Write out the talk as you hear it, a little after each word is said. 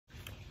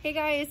Hey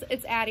guys,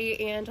 it's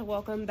Addie and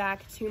welcome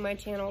back to my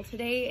channel.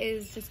 Today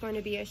is just going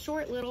to be a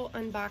short little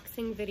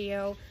unboxing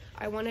video.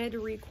 I wanted to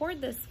record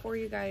this for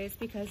you guys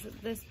because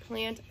this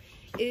plant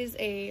is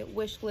a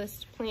wish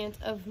list plant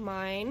of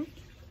mine.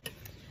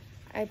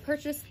 I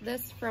purchased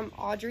this from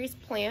Audrey's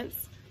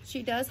Plants.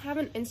 She does have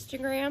an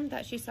Instagram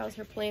that she sells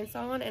her plants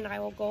on, and I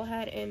will go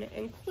ahead and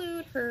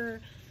include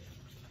her.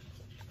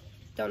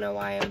 Don't know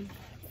why I'm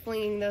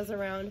flinging those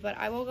around, but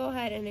I will go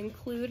ahead and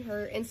include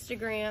her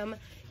Instagram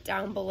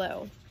down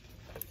below.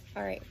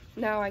 All right,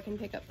 now I can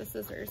pick up the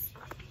scissors.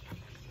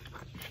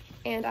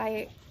 And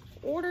I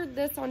ordered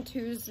this on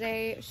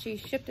Tuesday. She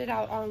shipped it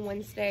out on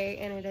Wednesday,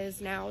 and it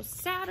is now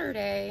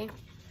Saturday.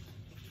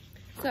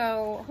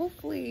 So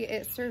hopefully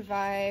it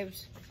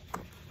survived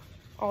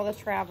all the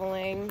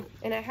traveling,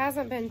 and it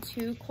hasn't been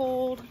too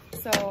cold,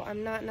 so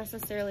I'm not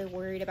necessarily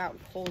worried about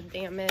cold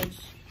damage.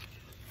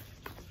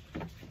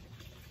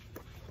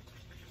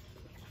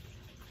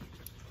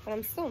 But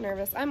I'm still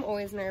nervous. I'm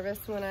always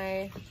nervous when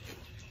I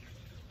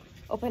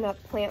open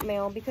up plant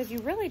mail because you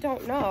really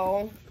don't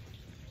know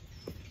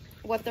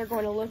what they're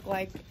going to look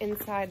like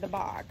inside the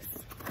box.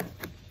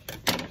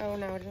 Oh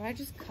no, did I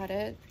just cut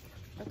it?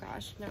 Oh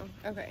gosh, no.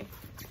 Okay.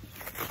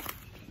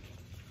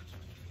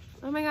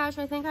 Oh my gosh,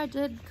 I think I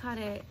did cut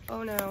it.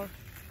 Oh no.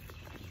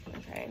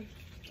 Okay.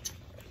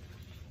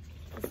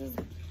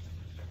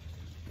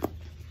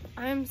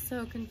 I'm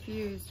so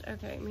confused.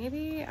 Okay,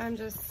 maybe I'm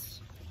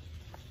just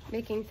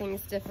making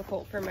things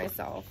difficult for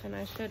myself and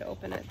I should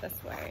open it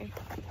this way.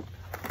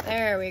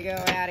 There we go,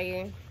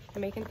 Addie.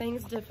 Making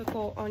things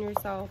difficult on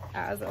yourself,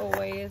 as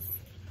always.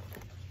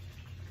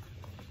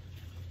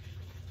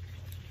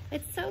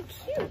 It's so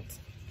cute.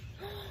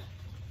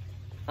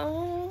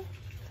 Oh.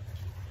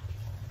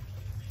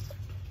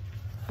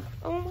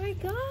 Oh my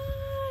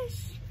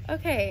gosh.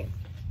 Okay.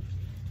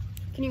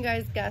 Can you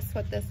guys guess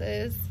what this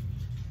is?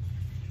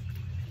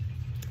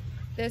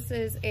 This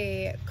is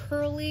a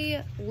curly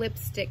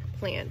lipstick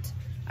plant.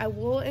 I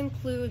will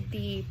include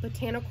the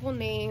botanical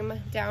name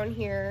down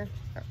here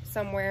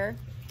somewhere.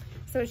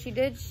 So she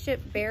did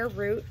ship bare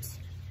root.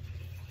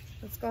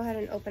 Let's go ahead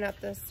and open up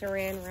the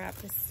saran wrap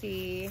to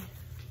see.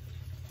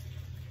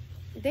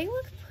 They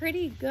look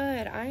pretty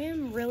good. I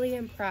am really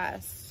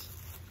impressed.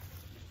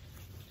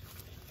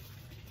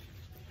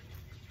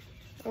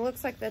 It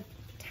looks like the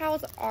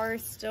towels are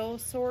still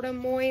sort of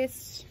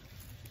moist,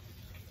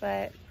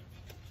 but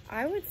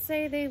I would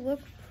say they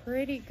look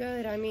pretty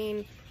good. I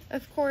mean,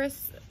 of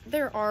course,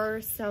 there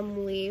are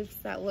some leaves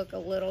that look a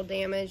little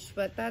damaged,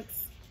 but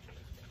that's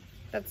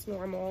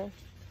normal.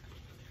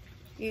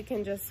 You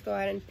can just go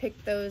ahead and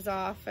pick those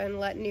off and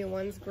let new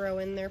ones grow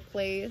in their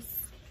place.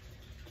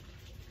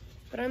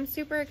 But I'm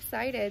super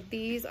excited.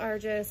 These are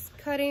just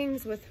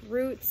cuttings with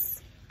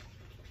roots.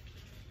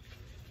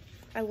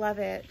 I love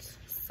it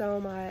so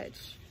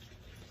much.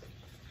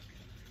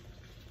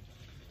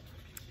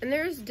 And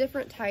there's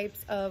different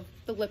types of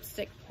the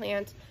lipstick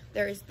plant.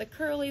 There's the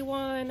curly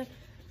one,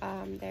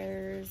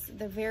 there's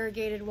the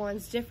variegated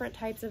ones, different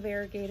types of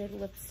variegated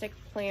lipstick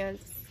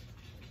plants.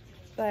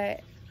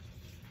 But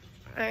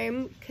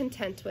I'm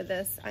content with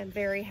this. I'm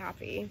very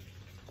happy.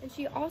 And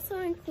she also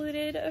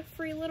included a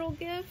free little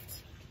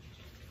gift.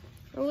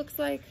 It looks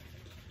like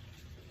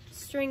a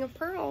string of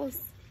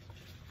pearls.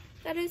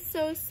 That is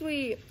so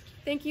sweet.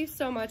 Thank you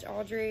so much,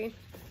 Audrey.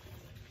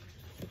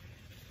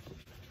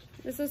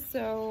 This is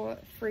so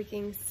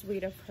freaking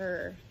sweet of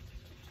her.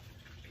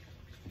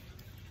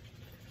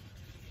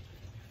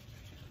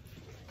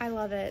 I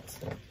love it.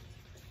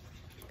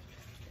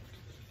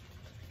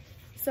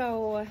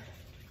 So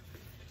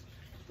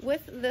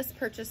with this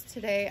purchase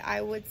today, I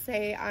would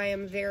say I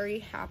am very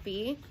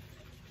happy.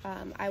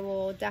 I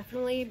will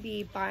definitely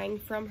be buying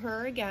from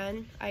her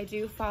again. I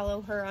do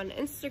follow her on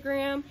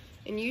Instagram,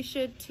 and you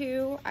should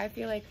too. I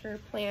feel like her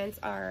plants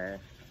are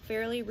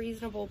fairly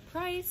reasonable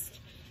priced,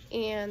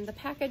 and the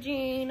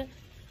packaging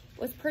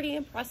was pretty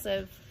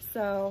impressive.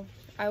 So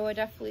I would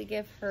definitely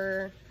give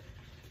her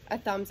a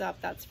thumbs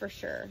up, that's for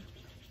sure.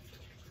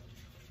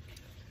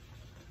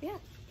 Yeah.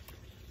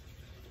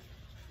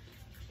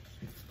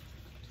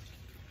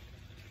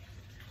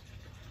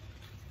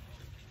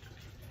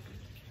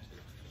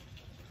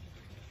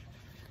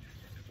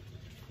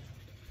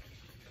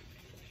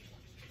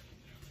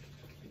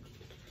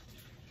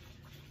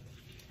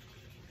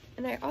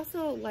 And I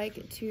also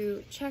like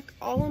to check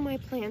all of my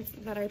plants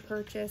that I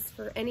purchase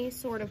for any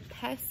sort of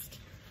pest.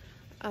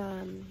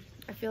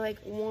 I feel like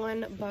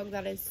one bug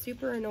that is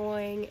super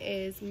annoying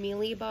is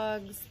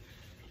mealybugs.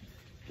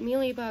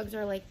 Mealybugs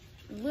are like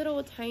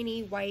little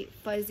tiny white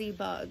fuzzy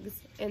bugs,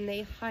 and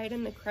they hide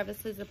in the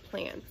crevices of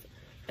plants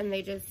and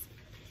they just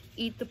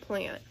eat the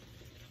plant.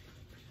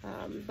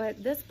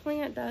 But this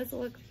plant does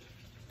look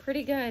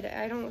pretty good.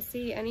 I don't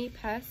see any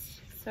pests,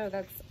 so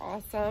that's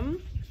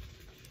awesome.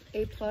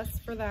 A+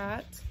 for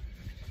that.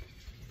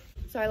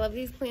 So I love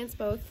these plants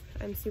both.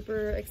 I'm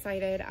super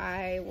excited.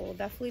 I will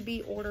definitely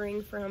be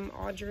ordering from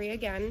Audrey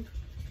again.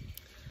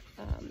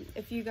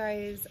 If you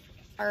guys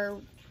are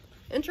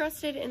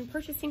interested in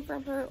purchasing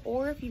from her,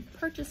 or if you've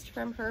purchased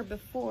from her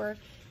before,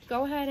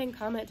 go ahead and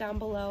comment down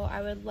below.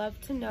 I would love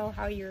to know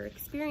how your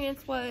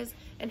experience was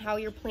and how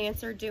your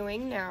plants are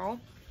doing now.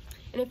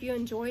 And if you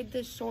enjoyed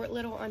this short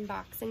little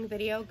unboxing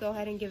video, go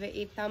ahead and give it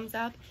a thumbs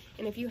up.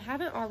 And if you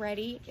haven't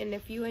already, and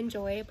if you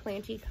enjoy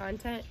planty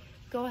content,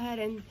 go ahead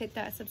and hit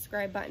that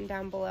subscribe button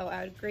down below.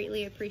 I would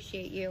greatly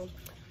appreciate you.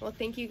 Well,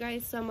 thank you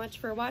guys so much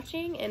for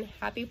watching, and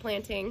happy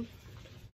planting.